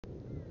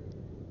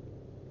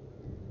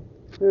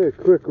A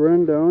quick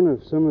rundown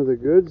of some of the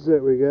goods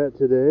that we got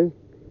today.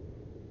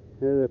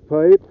 Had a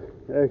pipe,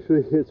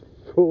 actually it's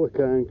full of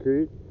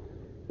concrete.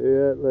 We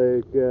got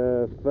like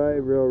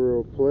 5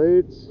 railroad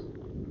plates,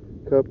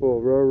 a couple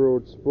of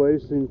railroad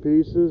splicing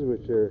pieces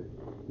which are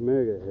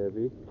mega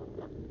heavy,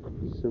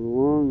 some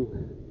long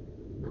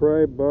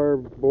pry bar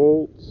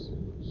bolts,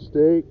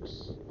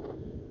 stakes,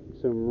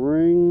 some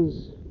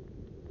rings,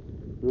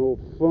 an old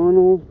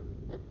funnel,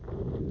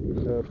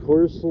 a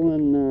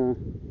porcelain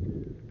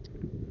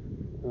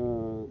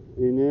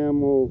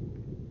enamel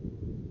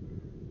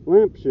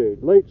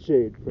lampshade, light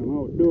shade from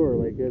outdoor,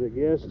 like at a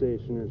gas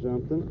station or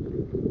something.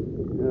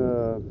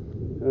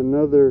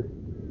 Another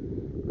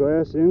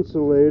glass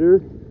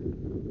insulator,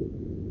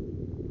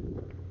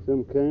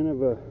 some kind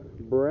of a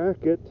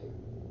bracket,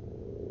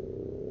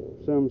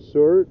 some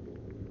sort,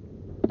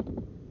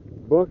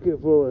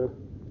 bucket full of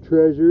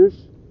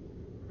treasures.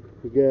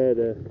 We got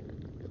a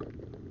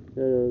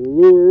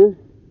lure.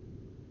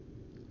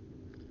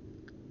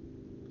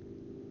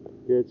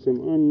 Got some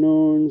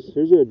unknowns.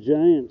 There's a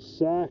giant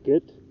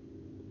socket,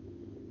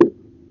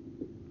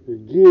 a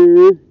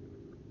gear,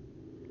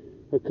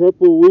 a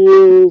couple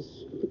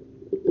wheels,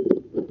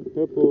 a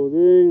couple of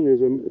things.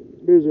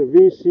 There's a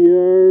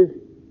VCR,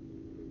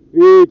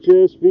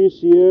 VHS,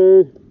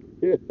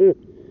 VCR.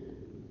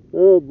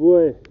 Oh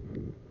boy.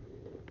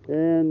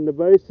 And the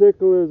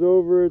bicycle is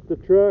over at the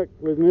truck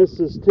with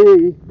Mrs.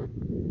 T.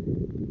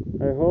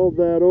 I hauled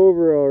that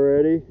over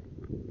already.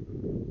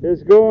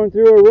 It's going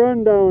through a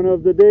rundown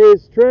of the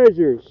day's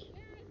treasures.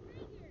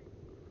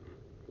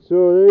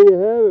 So there you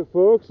have it,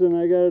 folks, and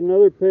I got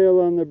another pail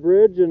on the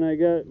bridge, and I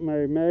got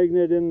my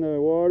magnet in the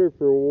water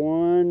for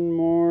one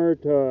more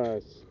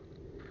toss.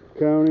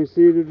 County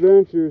Seed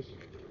Adventures,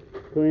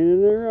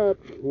 cleaning her up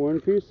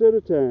one piece at a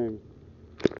time.